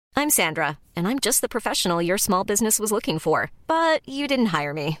I'm Sandra, and I'm just the professional your small business was looking for. But you didn't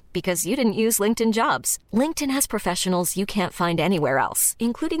hire me because you didn't use LinkedIn Jobs. LinkedIn has professionals you can't find anywhere else,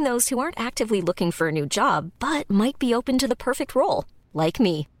 including those who aren't actively looking for a new job, but might be open to the perfect role, like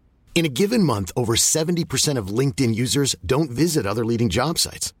me. In a given month, over 70% of LinkedIn users don't visit other leading job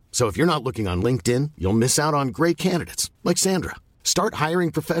sites. So if you're not looking on LinkedIn, you'll miss out on great candidates like Sandra. Start hiring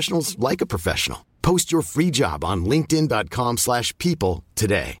professionals like a professional. Post your free job on linkedin.com/people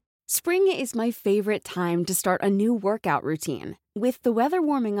today. Spring is my favorite time to start a new workout routine. With the weather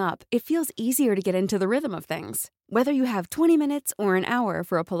warming up, it feels easier to get into the rhythm of things. Whether you have 20 minutes or an hour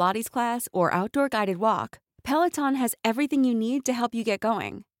for a Pilates class or outdoor guided walk, Peloton has everything you need to help you get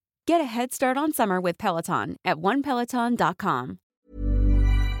going. Get a head start on summer with Peloton at onepeloton.com.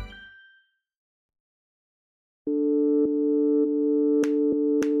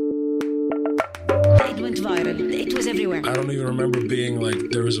 It went viral. It was everywhere. I don't even remember being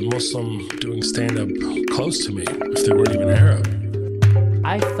like, there was a Muslim doing stand-up close to me, if they weren't even Arab.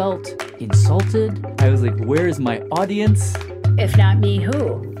 I felt insulted. I was like, where is my audience? If not me,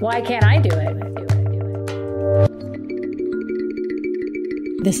 who? Why can't I do it?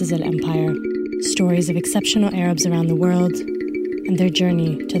 This is Al Empire, stories of exceptional Arabs around the world and their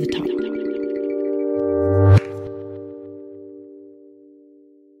journey to the top.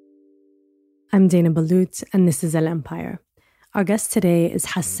 I'm Dana Balut, and this is Al Empire. Our guest today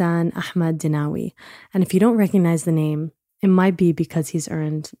is Hassan Ahmad Dinawi, and if you don't recognize the name, it might be because he's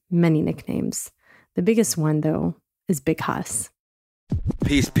earned many nicknames. The biggest one, though, is Big Hass.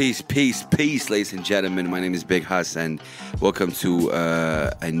 Peace, peace, peace, peace, ladies and gentlemen. My name is Big Hass, and welcome to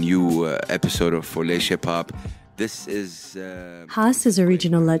a new episode of For Les Hip Hop. This is... Hass is a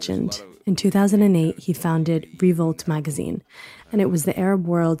regional legend. In 2008, he founded Revolt magazine, and it was the Arab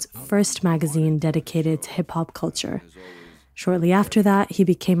world's first magazine dedicated to hip-hop culture. Shortly after that, he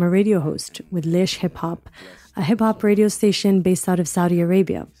became a radio host with Leish Hip Hop, a hip-hop radio station based out of Saudi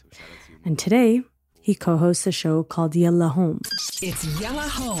Arabia. And today, he co-hosts a show called Yalla Home. It's Yalla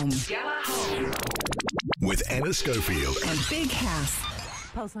Home. Yalla Home. With Anna Schofield and Big Hass.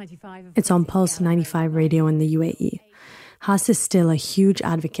 Pulse 95. It's on Pulse 95 radio in the UAE. Hass is still a huge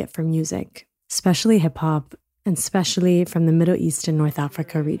advocate for music, especially hip-hop, and especially from the Middle East and North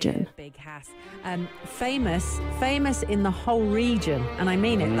Africa region. Big Hass. Famous in the whole region, and I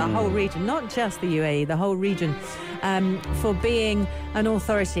mean it, the whole region, not just the UAE, the whole region, for being an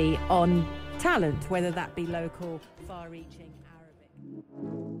authority on talent, whether that be local, far-reaching, Arabic.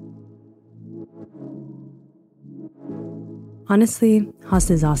 Honestly,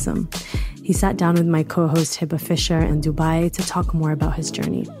 Hass is awesome. He sat down with my co-host Hiba Fisher in Dubai to talk more about his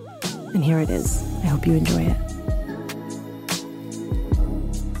journey. And here it is. I hope you enjoy it.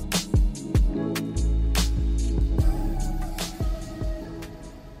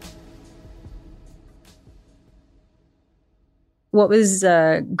 What was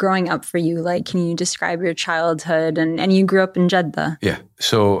growing up for you like? Can you describe your childhood? And you grew up in Jeddah. Yeah.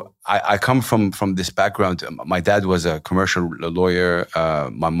 So I come from this background. My dad was a commercial lawyer.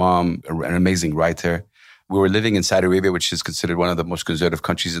 My mom, an amazing writer. We were living in Saudi Arabia, which is considered one of the most conservative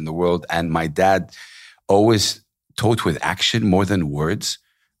countries in the world. And my dad always taught with action more than words.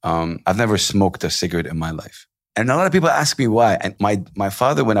 I've never smoked a cigarette in my life. And a lot of people ask me why. And my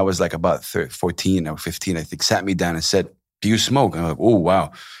father, when I was like about 14 or 15, I think, sat me down and said, "Do you smoke?" And I'm like, "Oh, wow."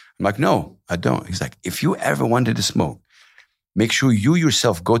 I'm like, "No, I don't." He's like, "If you ever wanted to smoke, make sure you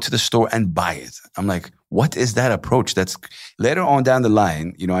yourself go to the store and buy it." I'm like, what is that approach? That's later on down the line,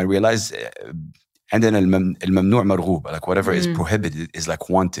 I realized عندنا الممنوع مرغوب, like whatever is prohibited is like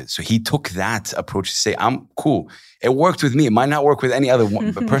wanted. So he took that approach to say, I'm cool. It worked with me. It might not work with any other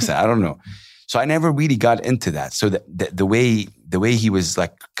person. I don't know. So I never really got into that. So the way he was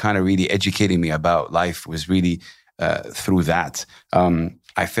like kind of really educating me about life was really through that.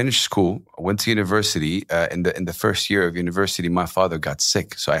 I finished school, went to university. In the first year of university, my father got sick.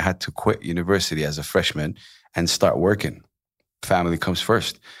 So I had to quit university as a freshman and start working. Family comes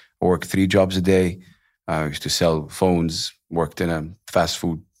first. I worked 3 jobs a day. I used to sell phones, worked in a fast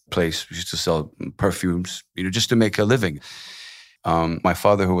food place, used to sell perfumes, just to make a living. My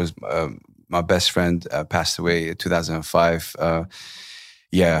father, who was my best friend, passed away in 2005.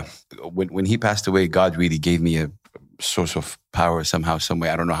 When he passed away, God really gave me a source of power somehow, some way.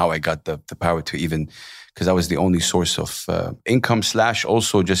 I don't know how I got the power to even, because I was the only source of income /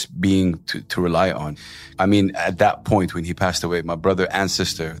 also just being to rely on. I mean, at that point when he passed away, my brother and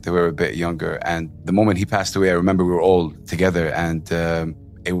sister, they were a bit younger. And the moment he passed away, I remember we were all together, and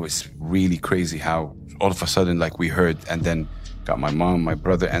it was really crazy how all of a sudden, like, we heard, and then got my mom, my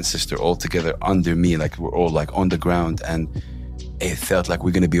brother and sister all together under me, like we're all like on the ground. And it felt like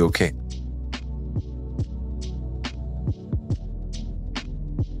we're going to be okay.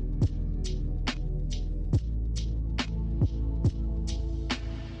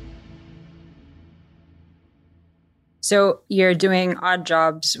 So you're doing odd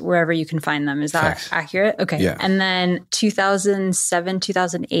jobs wherever you can find them. Is that accurate? Okay. Yeah. And then 2007,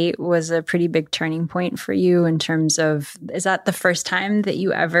 2008 was a pretty big turning point for you in terms of, is that the first time that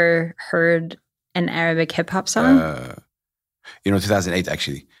you ever heard an Arabic hip hop song? 2008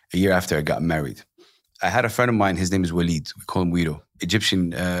 actually, a year after I got married. I had a friend of mine, his name is Walid. We call him Guido, Egyptian,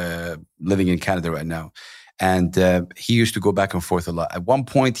 living in Canada right now. And he used to go back and forth a lot. At one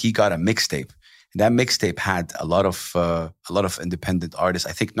point, he got a mixtape. That mixtape had a lot of independent artists.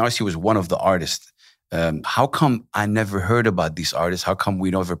 I think Narcy was one of the artists. How come I never heard about these artists? How come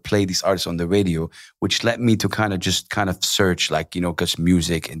we never play these artists on the radio? Which led me to kind of search, because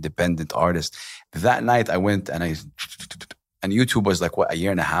music, independent artists. That night I went and YouTube was like, a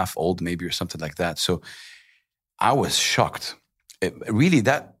year and a half old maybe or something like that. So I was shocked.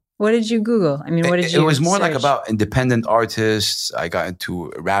 What did you Google? I mean, what did you It was more search? like about independent artists. I got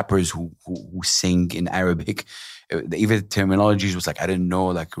into rappers who sing in Arabic. Even terminologies was like, I didn't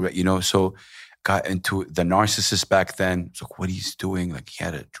know, so got into the Narcissist back then. It's like, what he's doing. Like, he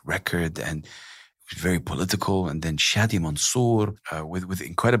had a record and it was very political. And then Shadi Mansour with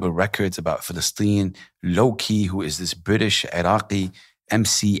incredible records about Palestine. Low-Key, who is this British Iraqi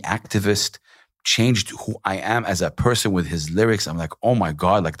MC activist, changed who I am as a person with his lyrics. I'm like, oh my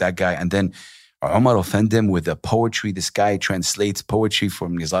God, like that guy. And then Omar Effendim with the poetry. This guy translates poetry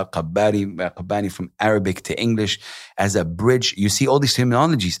from Nizar Qabbani from Arabic to English as a bridge. You see all these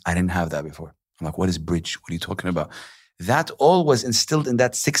terminologies. I didn't have that before. I'm like, what is bridge? What are you talking about? That all was instilled in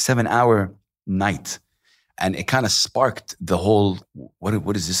that 6-7 hour night. And it kind of sparked the whole,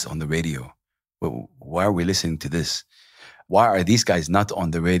 what is this on the radio? Why are we listening to this? Why are these guys not on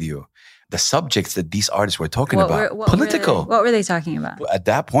the radio? The subjects that these artists were talking about, political. What were they talking about? At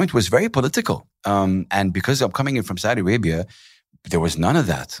that point was very political. And because I'm coming in from Saudi Arabia, there was none of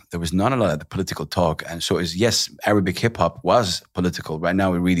that. There was none of that political talk. And so yes, Arabic hip hop was political. Right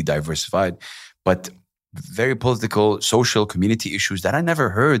now we're really diversified, but very political, social, community issues that I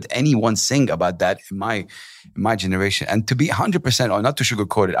never heard anyone sing about that in my generation. And to be 100%, or not to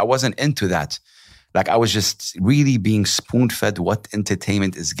sugarcoat it, I wasn't into that. Like, I was just really being spoon-fed what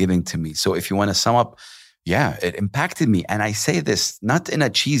entertainment is giving to me. So if you want to sum up, yeah, it impacted me. And I say this not in a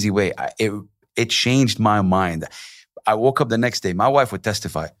cheesy way. It changed my mind. I woke up the next day. My wife would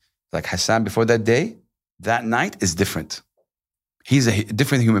testify. Like, Hassan, before that day, that night is different. He's a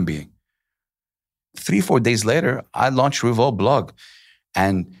different human being. 3-4 days later, I launched Revolt blog.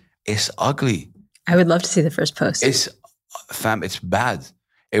 And it's ugly. I would love to see the first post. It's bad.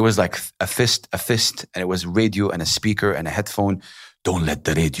 It was like a fist, and it was radio and a speaker and a headphone. Don't let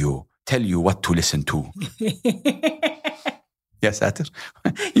the radio tell you what to listen to. Yes, Atir.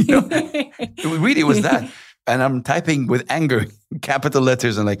 It really was that. And I'm typing with anger, capital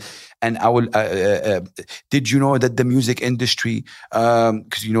letters, and I will. Did you know that the music industry,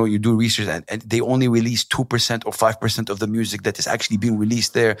 because you do research, and they only release 2% or 5% of the music that is actually being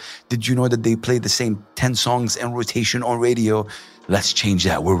released there. Did you know that they play the same 10 songs in rotation on radio? Let's change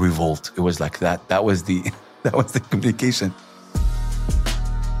that. We're Revolt. It was like that. That was the communication.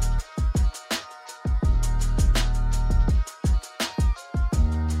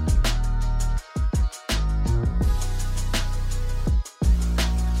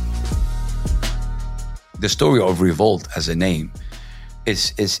 The story of Revolt as a name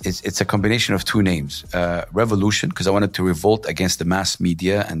it's a combination of two names. Revolution, because I wanted to revolt against the mass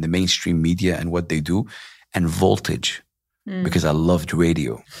media and the mainstream media and what they do, and Voltage. Because I loved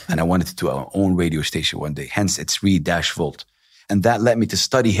radio and I wanted to do our own radio station one day. Hence, it's Re-Volt. And that led me to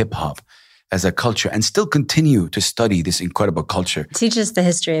study hip hop as a culture and still continue to study this incredible culture. Teach us the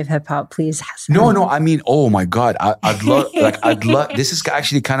history of hip hop, please, Hassan. No, I mean, oh my God. I'd love, this is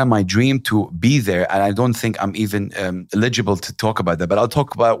actually kind of my dream to be there. And I don't think I'm even eligible to talk about that, but I'll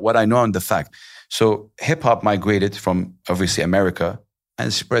talk about what I know and the fact. So hip hop migrated from obviously America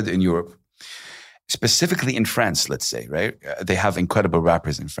and spread in Europe. Specifically in France, let's say, right? They have incredible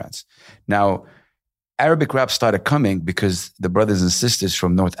rappers in France. Now, Arabic rap started coming because the brothers and sisters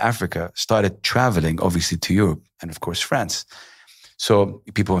from North Africa started traveling, obviously, to Europe and, of course, France. So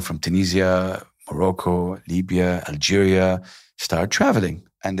people from Tunisia, Morocco, Libya, Algeria started traveling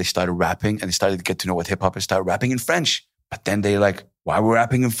and they started rapping and they started to get to know what hip hop is, started rapping in French. But then they're like, why are we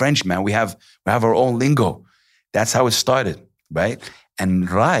rapping in French, man? We have our own lingo. That's how it started, right?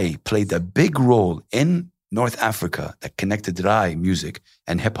 And Rai played a big role in North Africa that connected Rai music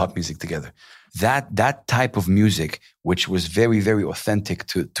and hip-hop music together. that type of music, which was very, very authentic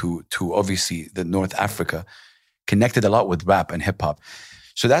to obviously the North Africa, connected a lot with rap and hip hop.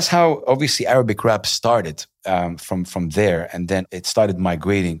 So that's how obviously Arabic rap started from there. And then it started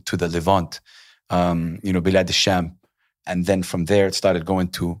migrating to the Levant, Bilad al-Sham. And then from there, it started going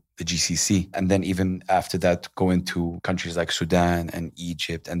to the GCC. And then even after that, going to countries like Sudan and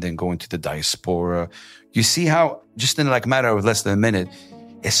Egypt, and then going to the diaspora. You see how just in like a matter of less than a minute,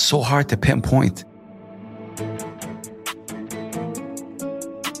 it's so hard to pinpoint.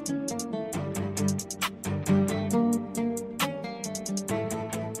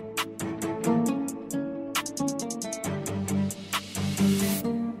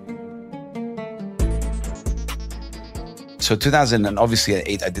 So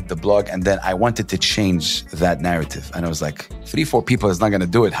 2008, I did the blog, and then I wanted to change that narrative. And I was like, 3-4 people is not going to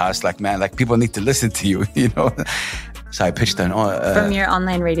do it, Haas. Like, man, like people need to listen to you, you know? So I pitched an... from your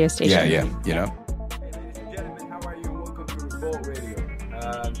online radio station. Yeah, you know? Ladies and gentlemen, how are you? Welcome to Revolt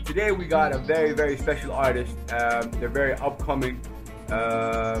Radio. Today we got a very, very special artist. They're very upcoming.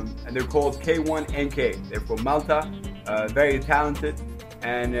 And they're called K1NK. They're from Malta. Very talented.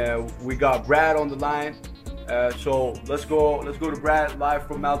 And we got Brad on the line. So let's go to Brad live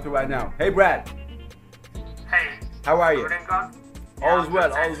from Malta right now. Hey, Brad. Hey. How are you? All is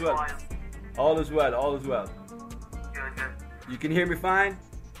well. All is well. Good. You can hear me fine?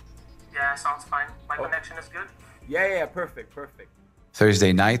 Yeah, sounds fine. My connection is good? Yeah, perfect.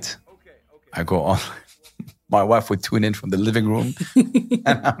 Thursday night, I go on. My wife would tune in from the living room,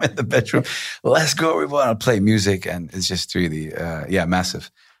 and I'm in the bedroom. Let's go, we want to play music, and it's just really, massive.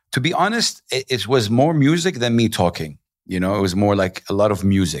 To be honest, it was more music than me talking. You know, it was more like a lot of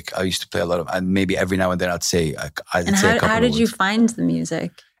music. I used to play a lot of, and maybe every now and then I'd say, a couple how did you find the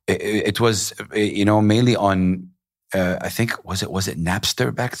music? It was, mainly on, I think, was it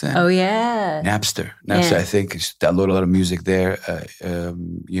Napster back then? Oh, yeah. Napster, yeah. I think, used to download a lot of music there.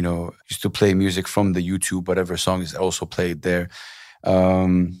 Used to play music from the YouTube, whatever songs also played there.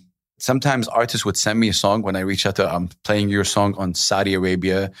 Sometimes artists would send me a song when I reach out to, I'm playing your song on Saudi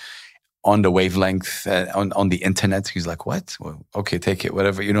Arabia, on the wavelength, on the internet. He's like, what? Well, okay, take it,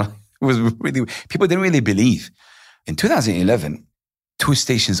 whatever, you know. It was really, people didn't really believe. In 2011, 2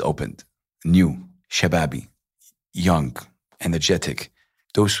 stations opened, new, Shababi, young, energetic.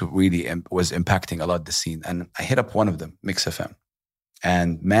 Those really was impacting a lot the scene. And I hit up one of them, Mix FM.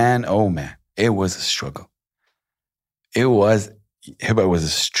 And man, oh man, it was a struggle. Hip-hop was a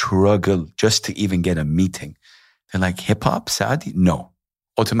struggle just to even get a meeting. They're like, hip-hop Saudi? No.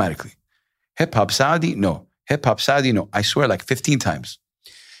 Automatically. Hip-hop Saudi? No. Hip-hop Saudi? No. I swear like 15 times.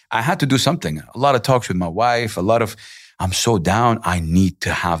 I had to do something. A lot of talks with my wife, I'm so down. I need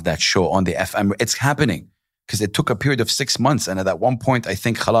to have that show on the FM. It's happening. Because it took a period of 6 months. And at that one point, I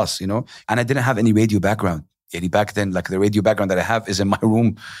think, khalas, you know. And I didn't have any radio background. Back then, like the radio background that I have is in my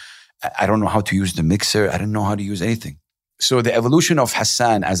room. I don't know how to use the mixer. I don't know how to use anything. So the evolution of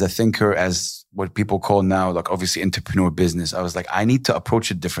Hassan as a thinker, as what people call now, like obviously entrepreneur business, I was like, I need to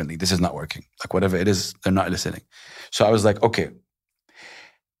approach it differently. This is not working. Like whatever it is, they're not listening. So I was like, okay.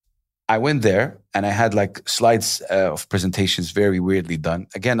 I went there and I had like slides of presentations very weirdly done.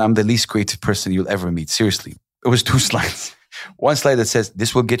 Again, I'm the least creative person you'll ever meet. Seriously. It was 2 slides. One slide that says,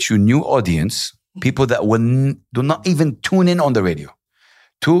 this will get you new audience, people that do not even tune in on the radio.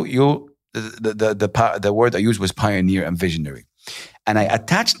 2, the word I used was pioneer and visionary. And I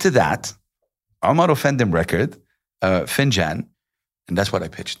attached to that Omar Offendem record, Finjan, and that's what I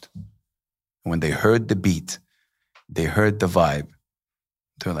pitched. When they heard the beat, they heard the vibe,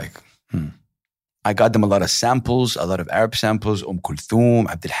 they're like, I got them a lot of samples, a lot of Arab samples, Kulthum,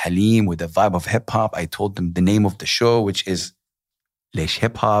 Abdul Halim, with the vibe of hip-hop. I told them the name of the show, which is Lesh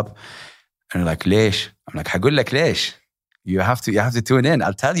Hip-Hop. And they're like, Lesh? I'm like, هقول لك ليش. You have to tune in.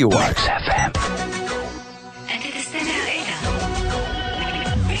 I'll tell you why. Mix FM. أنت تستمع إلى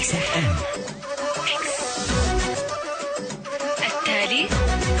Mix FM. التالي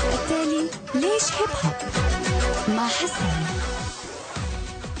ليش هيب هوب مع حسن.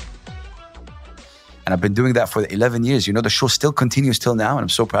 And I've been doing that for 11 years. You know, the show still continues till now, and I'm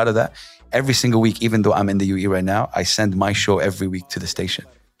so proud of that. Every single week, even though I'm in the UAE right now, I send my show every week to the station.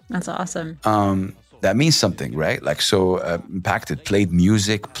 That's awesome. That means something, right? Like, so impacted, played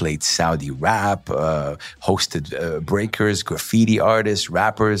music, played Saudi rap, hosted breakers, graffiti artists,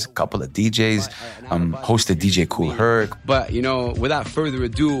 rappers, a couple of DJs, hosted DJ Kool Herc. But, you know, without further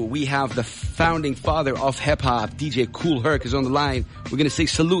ado, we have the founding father of hip-hop, DJ Kool Herc is on the line. We're going to say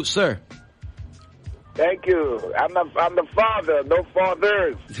salute, sir. Thank you. I'm the father. No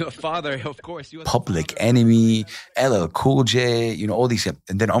fathers. The father, of course. Public Enemy, LL Cool J, all these.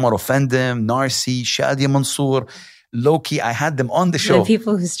 And then Omar Offendem, Narcy, Shadia Mansour, Loki. I had them on the show. The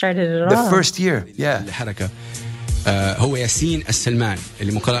people who started it all. The first year, yeah. الحركة هو ياسين السلمان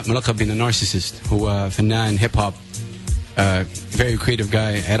اللي ملقب بأنه نارسيسست. هو فنان هيب هوب, very creative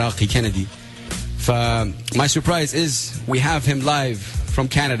guy, عراقي كندي. My surprise is we have him live from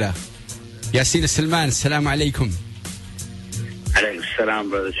Canada. ياسين السلمان, السلام عليكم. عليكم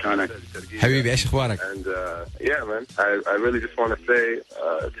السلام, brother. شلونك? حبيبي, ايش اخبارك? And yeah, man, I really just want to say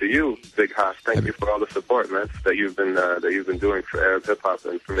to you, Big Haas, thank you for all the support, man, that you've been doing for Arab hip hop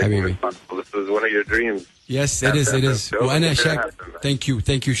and for making it possible. This was one of your dreams. Yes, it is. وأنا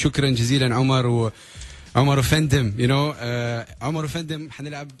thank you. شكرا جزيلا عمر وفندم. عمر وفندم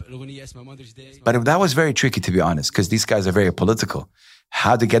حنلعب الأغنية اسمها Mother's Day. But that was very tricky, to be honest, because these guys are very political.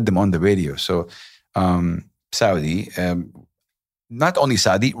 How to get them on the radio? So Saudi. Not only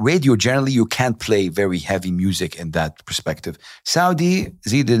Saudi, radio generally, you can't play very heavy music in that perspective. Saudi,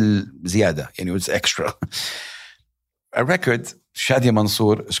 زيد الزيادة, it's extra. A record, Shadia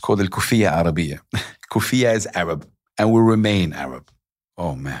Mansour, is called Al-Kufiya Arabiya. Kufiya is Arab and will remain Arab.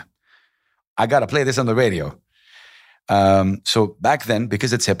 Oh man. I got to play this on the radio. So back then,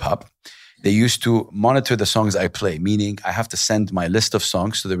 because it's hip hop, they used to monitor the songs I play, meaning I have to send my list of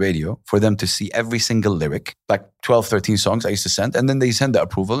songs to the radio for them to see every single lyric, like 12, 13 songs I used to send, and then they send the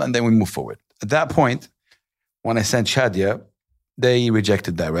approval, and then we move forward. At that point, when I sent Shadia, they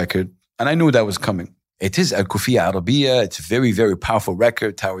rejected that record, and I knew that was coming. It is Al-Kufiya Arabiya. It's a very, very powerful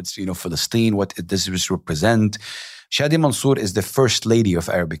record towards, Palestine, what it does represent. Shadia Mansour is the first lady of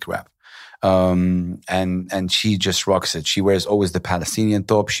Arabic rap. And she just rocks it. She wears always the Palestinian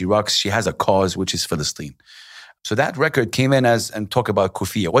top. She rocks. She has a cause, which is Palestine. So that record came in and talk about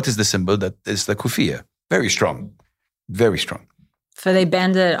Kufiya. What is the symbol? That is the Kufiya. Very strong. Very strong. So they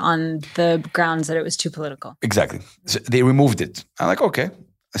banned it on the grounds that it was too political. Exactly. So they removed it. I'm like, okay.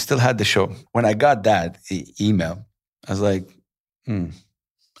 I still had the show. When I got that email, I was like,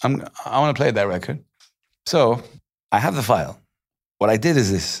 I want to play that record. So I have the file. What I did is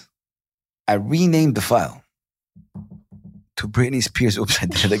this. I renamed the file to Britney Spears. Oops, I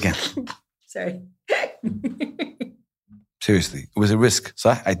did it again. Sorry. Seriously, it was a risk. So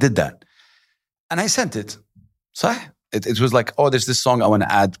I did that. And I sent it. So it was like, there's this song I want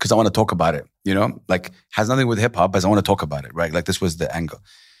to add because I want to talk about it. Like has nothing with hip hop, but I want to talk about it, right? Like this was the angle.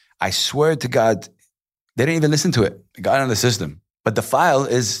 I swear to God, they didn't even listen to it. It got on the system. But the file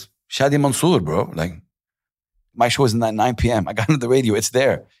is Shadia Mansour, bro. Like my show is at 9 p.m. I got on the radio. It's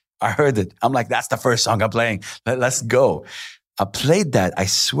there. I heard it. I'm like, that's the first song I'm playing. Let's go. I played that. I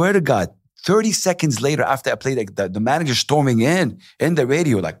swear to God, 30 seconds later after I played it, the manager storming in the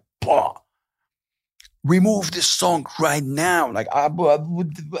radio, like, remove this song right now. Like, what?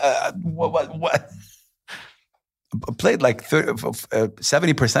 I played like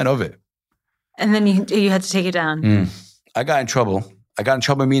 70% of it. And then you had to take it down. I got in trouble.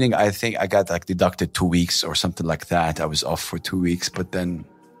 Meaning I think I got like deducted 2 weeks or something like that. I was off for 2 weeks, but then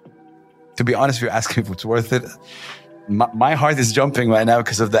to be honest, if you're asking if it's worth it, my heart is jumping right now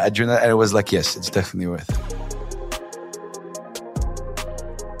because of the adrenaline. And it was like, yes, it's definitely worth it.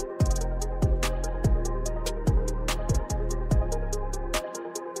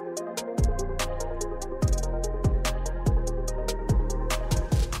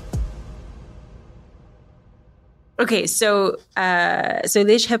 Okay, so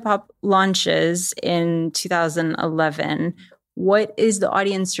Lesh Hip Hop launches in 2011. What is the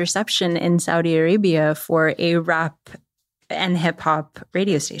audience reception in Saudi Arabia for a rap and hip hop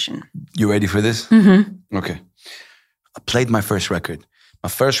radio station? You ready for this? Mm-hmm. Okay. I played my first record. My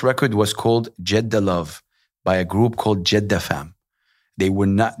first record was called Jeddah Love by a group called Jeddah Fam. They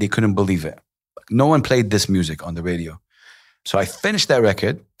couldn't believe it. No one played this music on the radio. So I finished that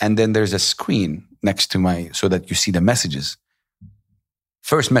record, and then there's a screen next to so that you see the messages.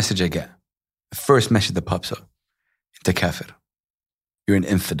 First message I get, the first message that pops up, Enta kafir. You're an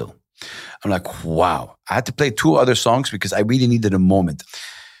infidel. I'm like, wow. I had to play 2 other songs because I really needed a moment.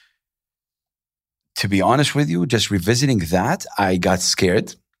 To be honest with you, just revisiting that, I got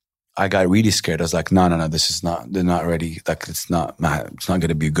scared. I got really scared. I was like, no, they're not ready. Like, it's not going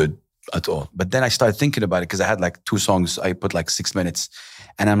to be good at all. But then I started thinking about it because I had like 2 songs. I put like 6 minutes.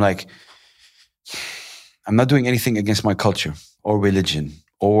 And I'm like, I'm not doing anything against my culture or religion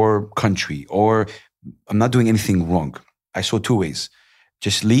or country, or I'm not doing anything wrong. I saw 2 ways.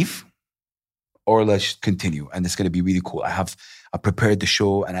 Just leave or let's continue. And it's going to be really cool. I prepared the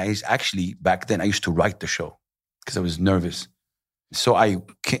show, and back then I used to write the show because I was nervous. So I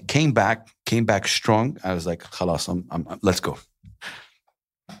came back strong. I was like, khalas, let's go.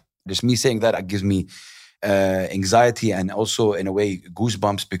 Just me saying that gives me anxiety and also, in a way,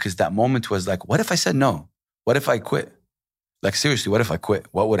 goosebumps, because that moment was like, what if I said no? What if I quit? Like, seriously, what if I quit?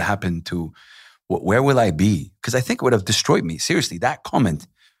 What would happen to, where will I be? Because I think it would have destroyed me. Seriously, that comment.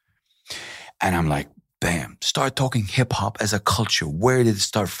 And I'm like, bam, start talking hip hop as a culture. Where did it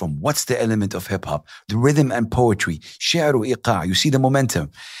start from? What's the element of hip hop? The rhythm and poetry, shi'r wa iqa'. You see the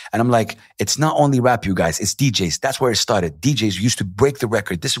momentum. And I'm like, it's not only rap, you guys, it's DJs. That's where it started. DJs used to break the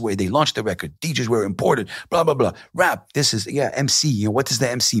record. This is where they launched the record. DJs were important, blah, blah, blah. Rap, this is, MC. You know, what is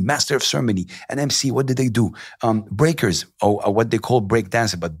the MC? Master of ceremony. An MC, what did they do? Breakers, what they call break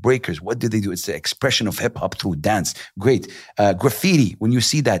dancing, but breakers, what did they do? It's the expression of hip hop through dance. Great. Graffiti, when you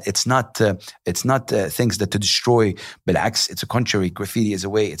see that, it's not things that to destroy. Bil'aks, it's a contrary. Graffiti is a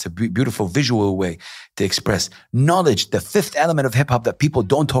way, it's a beautiful visual way to express knowledge, the fifth element of hip hop that people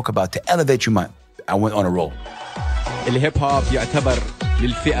don't talk about, to elevate your mind. I went on a roll. الهيب هوب يعتبر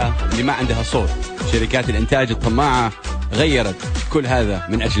للفئة اللي ما عندها صوت. شركات الإنتاج الطماعة غيرت كل هذا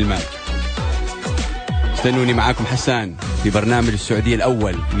من أجل المال. استنوني معاكم حسان في برنامج السعودية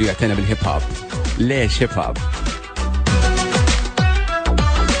الأول اللي يعتنى بالهيب هوب. ليش هيب هوب؟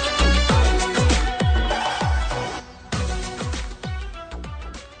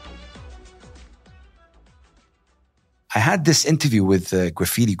 I had this interview with a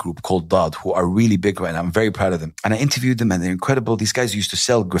graffiti group called Dod, who are really big right now. I'm very proud of them. And I interviewed them and they're incredible. These guys used to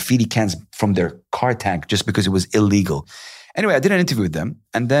sell graffiti cans from their car tank just because it was illegal. Anyway, I did an interview with them.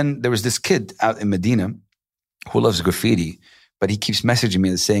 And then there was this kid out in Medina who loves graffiti, but he keeps messaging me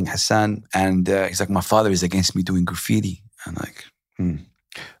and saying, Hassan, and he's like, my father is against me doing graffiti. I'm like,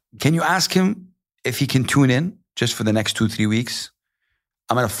 Can you ask him if he can tune in just for the next 2-3 weeks?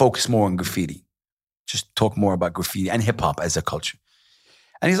 I'm going to focus more on graffiti. Just talk more about graffiti and hip hop as a culture.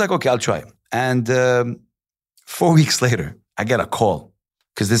 And he's like, okay, I'll try. And 4 weeks later, I get a call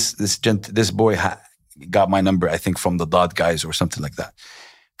because this boy got my number, I think, from the Dod guys or something like that.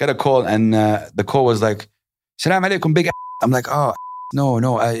 Got a call, and the call was like, "Salam alaikum, big." I'm like, oh,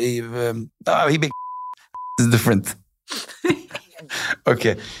 no, he big. This is different.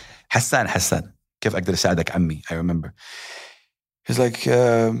 Okay, Hassan, كيف أقدر أساعدك عمي? I remember. He's like,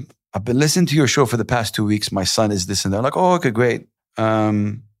 I've been listening to your show for the past 2 weeks. My son is this and that. I'm like, oh, okay, great.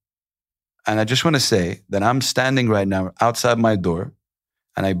 And I just want to say that I'm standing right now outside my door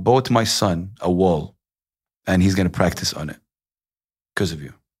and I bought my son a wall and he's going to practice on it because of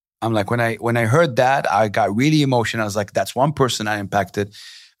you. I'm like, when I heard that, I got really emotional. I was like, that's one person I impacted.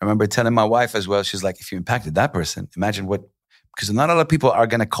 I remember telling my wife as well. She's like, if you impacted that person, imagine what, because not a lot of people are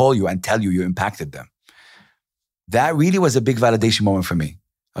going to call you and tell you impacted them. That really was a big validation moment for me.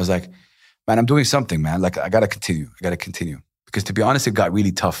 I was like, man, I'm doing something, man. Like, I got to continue. Because to be honest, it got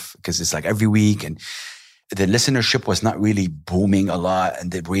really tough because it's like every week and the listenership was not really booming a lot. And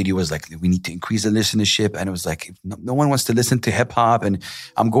the radio was like, we need to increase the listenership. And it was like, no one wants to listen to hip hop and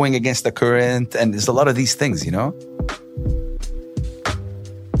I'm going against the current. And there's a lot of these things, you know?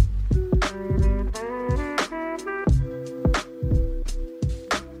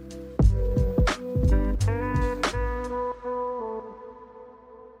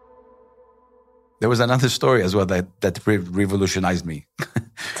 There was another story as well that revolutionized me.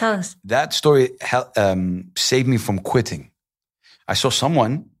 Tell us. That story saved me from quitting. I saw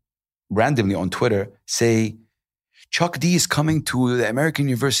someone randomly on Twitter say, Chuck D is coming to the American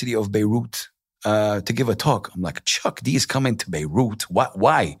University of Beirut to give a talk. I'm like, Chuck D is coming to Beirut?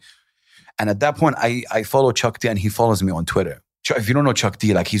 Why? And at that point, I follow Chuck D and he follows me on Twitter. If you don't know Chuck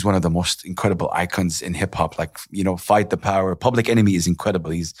D, like he's one of the most incredible icons in hip hop. Like, you know, Fight the Power. Public Enemy is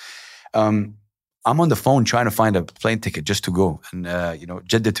incredible. He's... I'm on the phone trying to find a plane ticket just to go. And,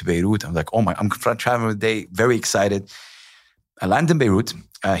 Jeddah to Beirut. I'm like, oh my, I'm traveling today, very excited. I land in Beirut.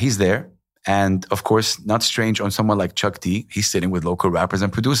 He's there. And of course, not strange on someone like Chuck D, he's sitting with local rappers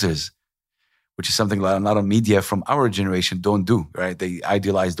and producers, which is something a lot of media from our generation don't do, right? They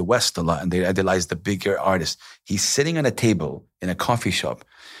idealize the West a lot and they idealize the bigger artists. He's sitting on a table in a coffee shop.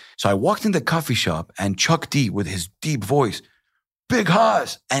 So I walked in the coffee shop and Chuck D with his deep voice, Big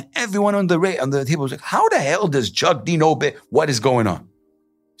Haas, and everyone on the table was like, how the hell does Chuck D know what is going on?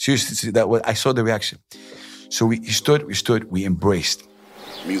 Seriously, I saw the reaction. So we stood, we embraced.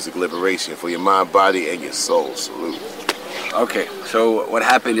 Music liberation for your mind, body, and your soul. Salute. Okay, so what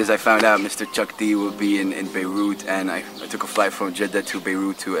happened is I found out Mr. Chuck D will be in Beirut, and I took a flight from Jeddah to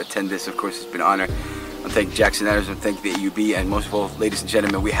Beirut to attend this. Of course, it's been an honor. I thank Jackson Anderson, thank the AUB, and most of all, ladies and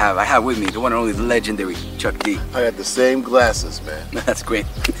gentlemen, I have with me the one and only legendary Chuck D. I had the same glasses, man. That's great.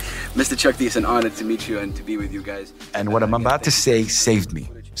 Mr. Chuck D, it's an honor to meet you and to be with you guys. And what I'm about to say saved me.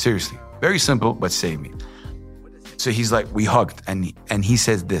 Seriously. Very simple, but saved me. So he's like, we hugged, and he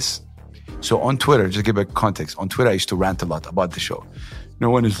says this. So on Twitter, just to give a context, on Twitter I used to rant a lot about the show. No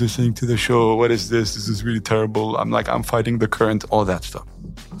one is listening to the show. What is this? This is really terrible. I'm fighting the current, all that stuff.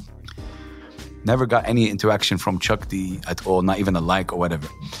 Never got any interaction from Chuck D at all, not even a like or whatever.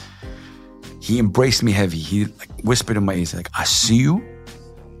 He embraced me heavy. He whispered in my ear, like, I see you.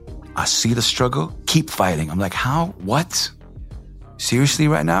 I see the struggle. Keep fighting. I'm like, how? What? Seriously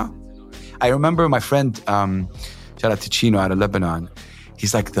right now? I remember my friend, shout out to Chino out of Lebanon.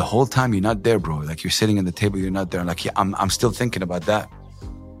 He's like, the whole time you're not there, bro. Like, you're sitting at the table, you're not there. I'm like, yeah, I'm still thinking about that.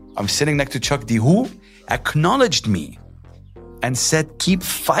 I'm sitting next to Chuck D, who acknowledged me and said, keep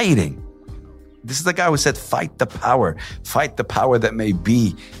fighting. This is the guy who said, fight the power that may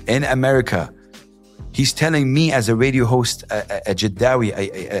be in America. He's telling me as a radio host, a Jiddawi,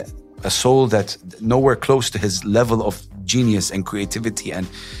 a soul that's nowhere close to his level of genius and creativity and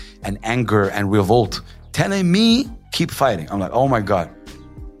anger and revolt, telling me, keep fighting. I'm like, oh my God.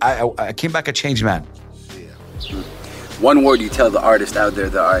 I came back a changed man. Yeah. One word you tell the artists out there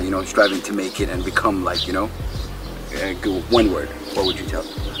that are, striving to make it and become like, one word, what would you tell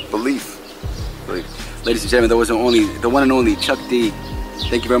them? Belief. Ladies and gentlemen, that was the one and only Chuck D.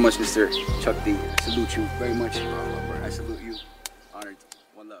 Thank you very much, Mr. Chuck D. I salute you very much. I salute you. Honored.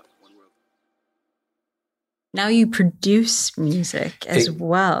 One love, one world. Now you produce music as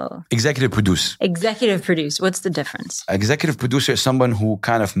well. Executive produce. Executive produce. What's the difference? Executive producer is someone who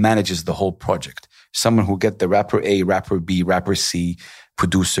kind of manages the whole project. Someone who get the rapper A, rapper B, rapper C,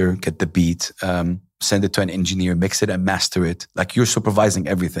 producer, get the beat, send it to an engineer, mix it and master it. Like, you're supervising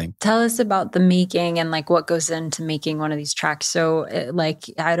everything. Tell us about the making and what goes into making one of these tracks. So like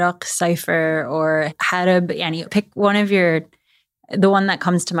Iraq, Cypher, or Harib, pick one of the one that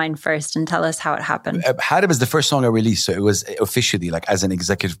comes to mind first and tell us how it happened. Harib is the first song I released. So it was officially as an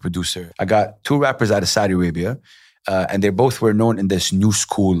executive producer. I got 2 rappers out of Saudi Arabia and they both were known in this new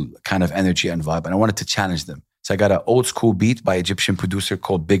school kind of energy and vibe. And I wanted to challenge them. So I got an old school beat by Egyptian producer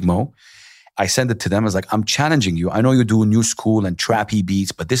called Big Mo. I sent it to them. I was like, I'm challenging you. I know you do new school and trappy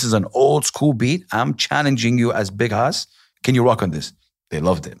beats, but this is an old school beat. I'm challenging you as Big Hass. Can you rock on this? They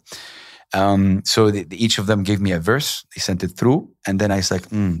loved it. So each of them gave me a verse. They sent it through. And then I was like,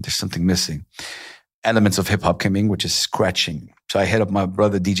 there's something missing. Elements of hip hop came in, which is scratching. So I hit up my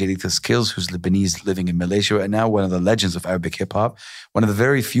brother, DJ Lethal Skills, who's Lebanese living in Malaysia right now, one of the legends of Arabic hip hop, one of the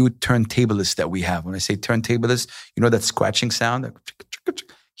very few turntablists that we have. When I say turntablist, that scratching sound?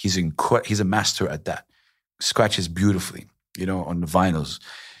 He's a master at that. Scratches beautifully, on the vinyls.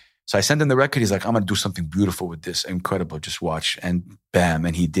 So I sent him the record. He's like, I'm going to do something beautiful with this. Incredible. Just watch. And bam.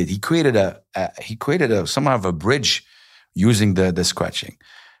 And he did. He created somewhat of a bridge using the scratching.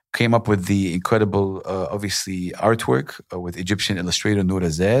 Came up with the incredible, obviously, artwork with Egyptian illustrator Noura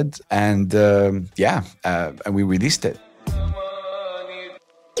Zaid. And and we released it.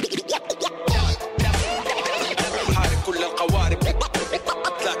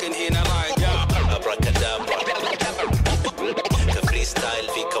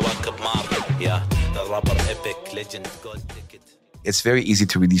 It's very easy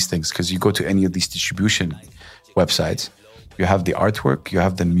to release things because you go to any of these distribution websites, you have the artwork, you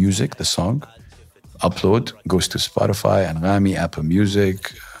have the music, the song, upload, goes to Spotify, Anghami, Apple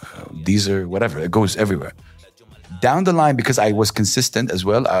Music, Deezer, whatever. It goes everywhere. Down the line, because I was consistent as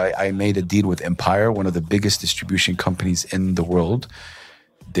well, I made a deal with Empire, one of the biggest distribution companies in the world.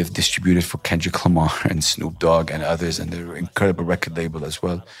 They've distributed for Kendrick Lamar and Snoop Dogg and others, and they're an incredible record label as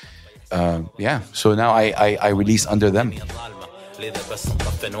well. So now I release under them. لذا بس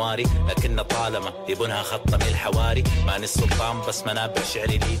نطفي نواري لكن طالما يبونها خطة من الحواري ماني السلطان بس منابع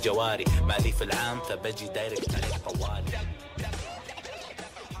شعري لي جواري مالي في العام فبجي دايركت عليك طوالي.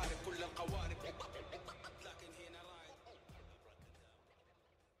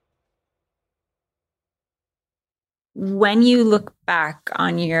 When you look back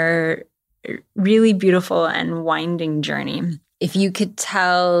on your really beautiful and winding journey, if you could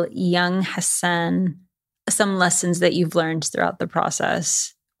tell young Hassan some lessons that you've learned throughout the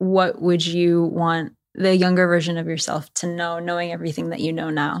process, what would you want the younger version of yourself to know, knowing everything that you know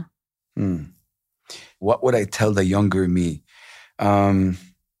now? What would I tell the younger me?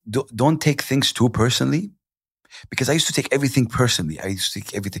 Don't take things too personally, because I used to take everything personally. I used to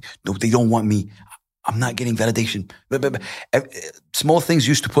take everything. No, they don't want me. I'm not getting validation. Small things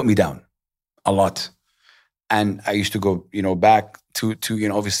used to put me down a lot. And I used to go, back to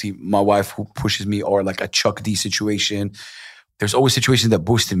obviously my wife who pushes me, or like a Chuck D situation. There's always situations that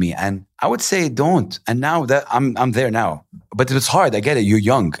boosted me. And I would say don't. And now that I'm there now. But it's hard. I get it. You're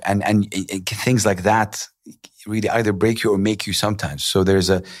young. And things like that really either break you or make you sometimes. So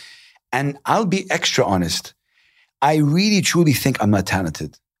and I'll be extra honest. I really, truly think I'm not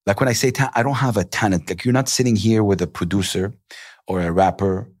talented. Like when I say I don't have a talent. Like you're not sitting here with a producer or a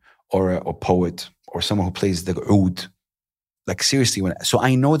rapper or a poet or someone who plays the oud. Like seriously. So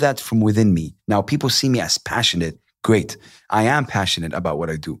I know that from within me. Now people see me as passionate. Great. I am passionate about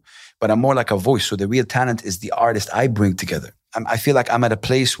what I do, but I'm more like a voice. So the real talent is the artist I bring together. I feel like I'm at a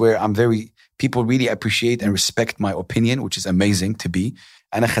place where people really appreciate and respect my opinion, which is amazing to be.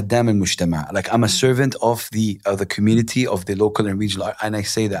 أنا خدام المجتمع. Like I'm a servant of the community, of the local and regional. And I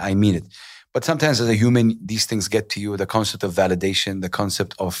say that I mean it. But sometimes as a human, these things get to you. The concept of validation, the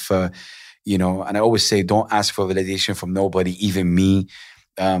concept of, and I always say, don't ask for validation from nobody, even me.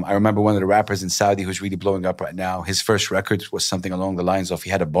 I remember one of the rappers in Saudi who's really blowing up right now. His first record was something along the lines of, he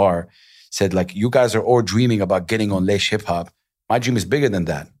had a bar, said like, you guys are all dreaming about getting on Leish Hip Hop. My dream is bigger than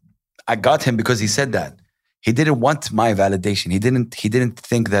that. I got him because he said that. He didn't want my validation. He didn't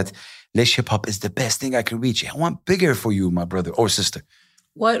think that Leish Hip Hop is the best thing I can reach. I want bigger for you, my brother or sister.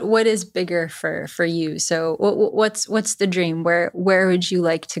 What is bigger for you? So what's the dream? Where would you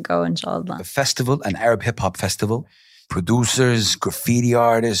like to go, inshallah? A festival, an Arab hip hop festival. Producers, graffiti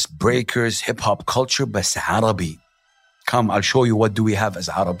artists, breakers, hip hop culture, بس عربي. Come, I'll show you what do we have as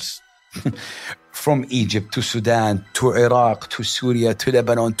Arabs. From Egypt to Sudan, to Iraq, to Syria, to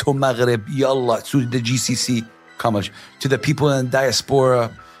Lebanon, to Maghreb, yallah, to the GCC, come, to the people in the diaspora.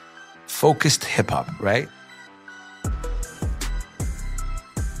 Focused hip hop, right?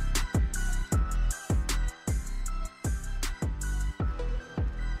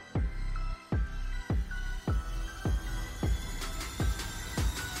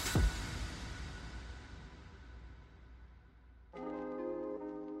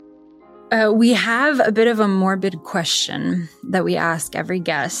 We have a bit of a morbid question that we ask every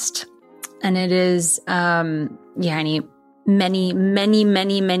guest. And it is, many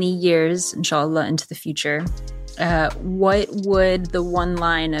years, inshallah, into the future. What would the one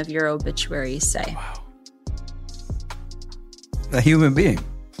line of your obituary say? Wow. A human being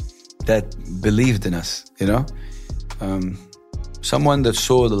that believed in us, someone that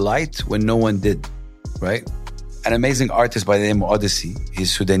saw the light when no one did, right? An amazing artist by the name of Odyssey.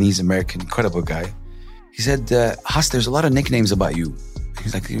 He's Sudanese-American, incredible guy. He said, Hass, there's a lot of nicknames about you.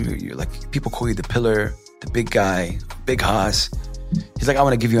 He's like, you're like, people call you the pillar, the big guy, Big Hass. He's like, I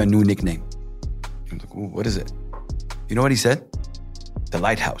want to give you a new nickname. I'm like, ooh, what is it? You know what he said? The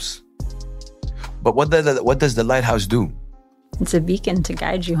lighthouse. But what does the lighthouse do? It's a beacon to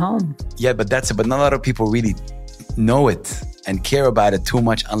guide you home. Yeah, but not a lot of people really know it and care about it too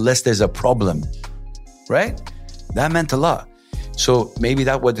much unless there's a problem, right? That meant a lot. So maybe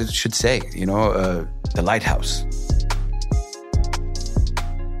that's what it should say, the lighthouse.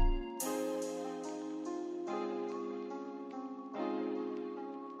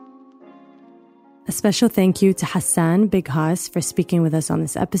 A special thank you to Hassan Big Hass for speaking with us on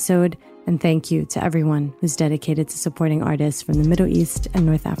this episode, and thank you to everyone who's dedicated to supporting artists from the Middle East and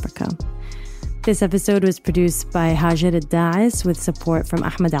North Africa. This episode was produced by Hajar Al-Da'is with support from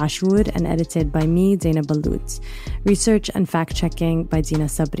Ahmed Ashur and edited by me, Zainab Balut. Research and fact-checking by Dina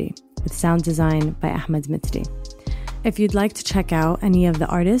Sabri, with sound design by Ahmed Mitri. If you'd like to check out any of the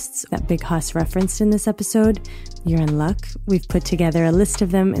artists that Big Hass referenced in this episode, you're in luck. We've put together a list of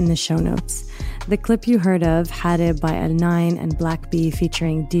them in the show notes. The clip you heard of, Harib by Al9 and Black Bee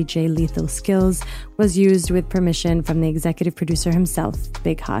featuring DJ Lethal Skills, was used with permission from the executive producer himself,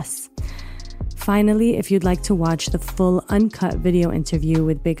 Big Hass. Finally, if you'd like to watch the full uncut video interview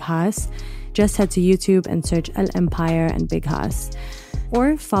with Big Hass, just head to YouTube and search Al Empire and Big Hass.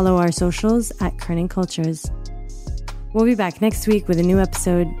 Or follow our socials at Kerning Cultures. We'll be back next week with a new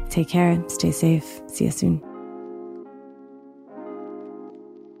episode. Take care, stay safe, see you soon.